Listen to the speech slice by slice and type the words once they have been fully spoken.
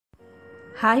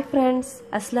Hi friends,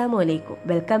 Assalamu alaikum.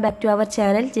 Welcome back to our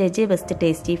channel JJ Best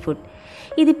Tasty Food.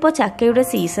 ഇതിപ്പോൾ ചക്കയുടെ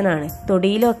സീസണാണ്.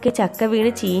 തൊടിയിലൊക്കെ ചക്ക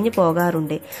വീണ് ചീഞ്ഞു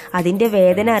പോകാറുണ്ട്. അതിൻ്റെ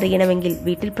വേദന അറിയണമെങ്കിൽ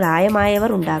വീട്ടിൽ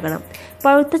പ്രായമായവർ ഉണ്ടാകണം.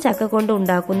 പഴുത്ത ചക്ക കൊണ്ട്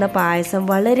ഉണ്ടാക്കുന്ന പായസം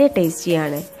വളരെ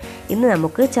ടേസ്റ്റിയാണ്. ഇന്ന്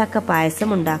നമുക്ക് ചക്ക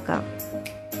പായസം ഉണ്ടാക്കാം.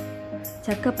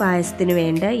 ചക്ക പായസത്തിന്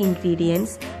വേണ്ട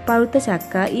ഇൻഗ്രീഡിയൻസ്: പഴുത്ത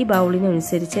ചക്ക ഈ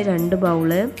ബൗളിനനുസരിച്ച് 2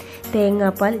 ബൗള്,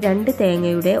 തേങ്ങാപ്പാൽ 2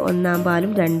 തേങ്ങയുടെ 1/4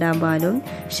 പാലും 2/2 പാലും,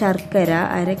 ശർക്കര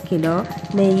 1/2 കിലോ,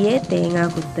 നെയ്യ്,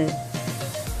 തേങ്ങാക്കുത്ത്.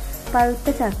 പഴുത്ത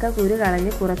ചക്ക കുരു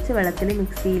കളഞ്ഞ് കുറച്ച് വെള്ളത്തിൽ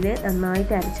മിക്സിയിൽ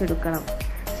നന്നായിട്ട് അരച്ചെടുക്കണം.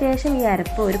 ശേഷം ഈ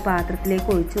അരപ്പ് ഒരു പാത്രത്തിലേക്ക്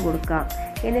ഒഴിച്ചു കൊടുക്കാം.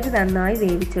 എന്നിട്ട് നന്നായി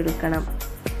വേവിച്ചെടുക്കണം.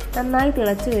 നന്നായി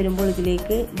തിളച്ച് വരുമ്പോൾ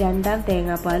ഇതിലേക്ക് 2ാം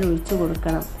തേങ്ങാപ്പാൽ ഒഴിച്ചു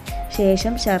കൊടുക്കണം.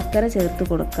 ശേഷം ശർക്കര ചേർത്ത്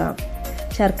കൊടുക്കാം.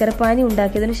 ശർക്കരപ്പാനി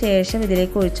ഉണ്ടാക്കിയതിനു ശേഷം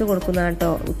ഇതിലേക്ക് ഒഴിച്ചു കൊടുക്കുന്നതാണ്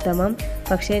കേട്ടോ ഉത്തമം.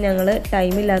 പക്ഷേ ഞങ്ങൾ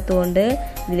ടൈമില്ലാത്തതുകൊണ്ട്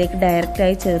ഇതിലേക്ക്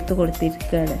ഡയറക്റ്റായി ചേർത്ത്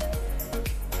കൊടുത്തിരിക്കുകയാണ്.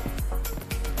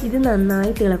 ഇത്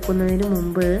നന്നായി തിളക്കുന്നതിന്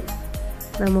മുമ്പ്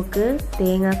നമുക്ക്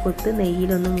തേങ്ങാക്കൊത്ത്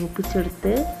നെയ്യിലൊന്ന്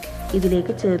മൂപ്പിച്ചെടുത്ത്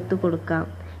ഇതിലേക്ക് ചേർത്ത് കൊടുക്കാം.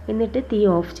 എന്നിട്ട് തീ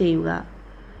ഓഫ് ചെയ്യുക.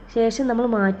 ശേഷം നമ്മൾ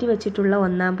മാറ്റി വെച്ചിട്ടുള്ള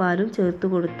 1/4 പാലും ചേർത്ത്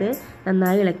കൊടുത്ത്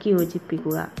നന്നായി ഇളക്കി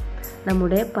യോജിപ്പിക്കുക.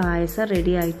 നമ്മുടെ പായസം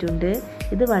റെഡി ആയിട്ടുണ്ട്.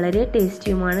 ഇത് വളരെ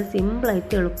ടേസ്റ്റിയുമാണ്.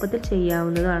 സിമ്പിളായിട്ട് എളുപ്പത്തിൽ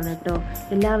ചെയ്യാവുന്നതാണ് കേട്ടോ.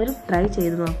 എല്ലാവരും ട്രൈ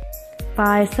ചെയ്ത് നോക്കാം.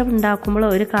 പായസം ഉണ്ടാക്കുമ്പോൾ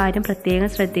ഒരു കാര്യം പ്രത്യേകം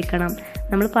ശ്രദ്ധിക്കണം.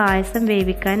 നമ്മൾ പായസം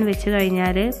വേവിക്കാൻ വെച്ച്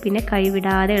കഴിഞ്ഞാൽ പിന്നെ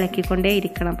കൈവിടാതെ ഇളക്കിക്കൊണ്ടേ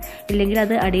ഇരിക്കണം. ഇല്ലെങ്കിൽ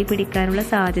അത് അടി പിടിക്കാനുള്ള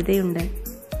സാധ്യതയുണ്ട്.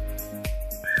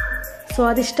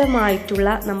 സ്വാദിഷ്ടമായിട്ടുള്ള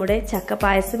നമ്മുടെ ചക്ക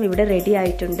പായസം ഇവിടെ റെഡി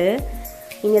ആയിട്ടുണ്ട്.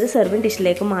 ഇനി അത് സെർവിങ്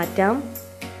ഡിഷിലേക്ക് മാറ്റാം.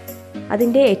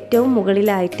 അതിൻ്റെ ഏറ്റവും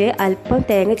മുകളിലായിട്ട് അല്പം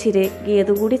തേങ്ങ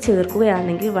ചിരകിയതുകൂടി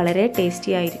ചേർക്കുകയാണെങ്കിൽ വളരെ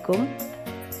ടേസ്റ്റി ആയിരിക്കും.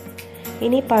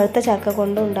 ഇനി പഴുത്ത ചക്ക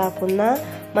കൊണ്ട് ഉണ്ടാക്കുന്ന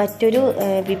മറ്റൊരു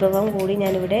വിഭവം കൂടി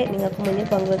ഞാനിവിടെ നിങ്ങൾക്ക് മുന്നിൽ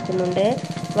പങ്കുവെക്കുന്നുണ്ട്.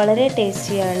 വളരെ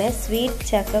ടേസ്റ്റിയാണ് സ്വീറ്റ്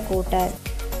ചക്ക കൂട്ടാൻ.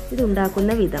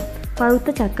 ഇതുണ്ടാക്കുന്ന വിധം: പഴുത്ത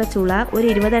ചക്ക ചുള ഒരു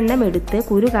 20 എണ്ണം എടുത്ത്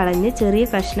കുരു കളഞ്ഞ് ചെറിയ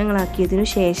കഷ്ണങ്ങളാക്കിയതിനു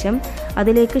ശേഷം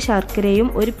അതിലേക്ക് ശർക്കരയും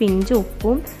ഒരു പിഞ്ച്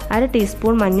ഉപ്പും 1/2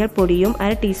 ടീസ്പൂൺ മഞ്ഞൾപ്പൊടിയും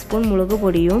 1/2 ടീസ്പൂൺ മുളക്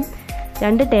പൊടിയും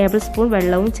 2 ടേബിൾ സ്പൂൺ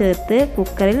വെള്ളവും ചേർത്ത്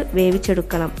കുക്കറിൽ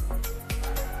വേവിച്ചെടുക്കണം.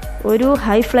 ഒരു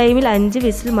ഹൈ ഫ്ലെയിമിൽ 5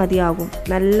 വിസിൽ മതിയാകും.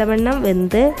 നല്ലവണ്ണം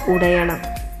വെന്ത് ഉടയണം.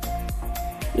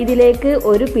 ഇതിലേക്ക്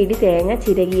ഒരു പിടി തേങ്ങ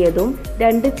ചിരകിയതും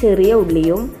 2 ചെറിയ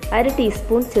ഉള്ളിയും 1/2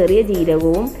 ടീസ്പൂൺ ചെറിയ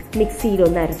ജീരകവും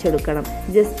മിക്സിയിലൊന്ന് അരച്ചെടുക്കണം.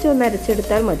 ജസ്റ്റ് ഒന്ന്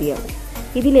അരച്ചെടുത്താൽ മതിയാകും.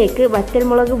 ഇതിലേക്ക്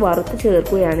വറ്റൽമുളക് വറുത്ത്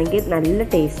ചേർക്കുകയാണെങ്കിൽ നല്ല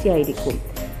ടേസ്റ്റി ആയിരിക്കും.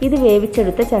 ഇത്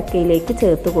വേവിച്ചെടുത്ത ചക്കയിലേക്ക്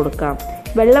ചേർത്ത് കൊടുക്കാം.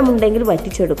 വെള്ളമുണ്ടെങ്കിൽ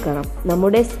വറ്റിച്ചെടുക്കണം.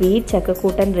 നമ്മുടെ സ്വീറ്റ്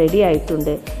ചക്കക്കൂട്ടൻ റെഡി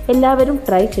ആയിട്ടുണ്ട്. എല്ലാവരും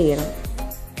ട്രൈ ചെയ്യണം.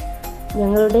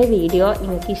 ഞങ്ങളുടെ വീഡിയോ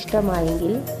നിങ്ങൾക്ക്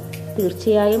ഇഷ്ടമായെങ്കിൽ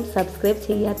തീർച്ചയായും സബ്സ്ക്രൈബ്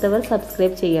ചെയ്യാത്തവർ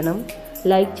സബ്സ്ക്രൈബ് ചെയ്യണം,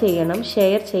 ലൈക്ക് ചെയ്യണം,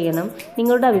 ഷെയർ ചെയ്യണം.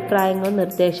 നിങ്ങളുടെ അഭിപ്രായങ്ങളും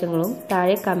നിർദ്ദേശങ്ങളും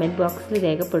താഴെ കമൻറ്റ് ബോക്സിൽ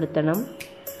രേഖപ്പെടുത്തണം.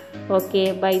 Okay,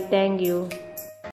 by, thank you.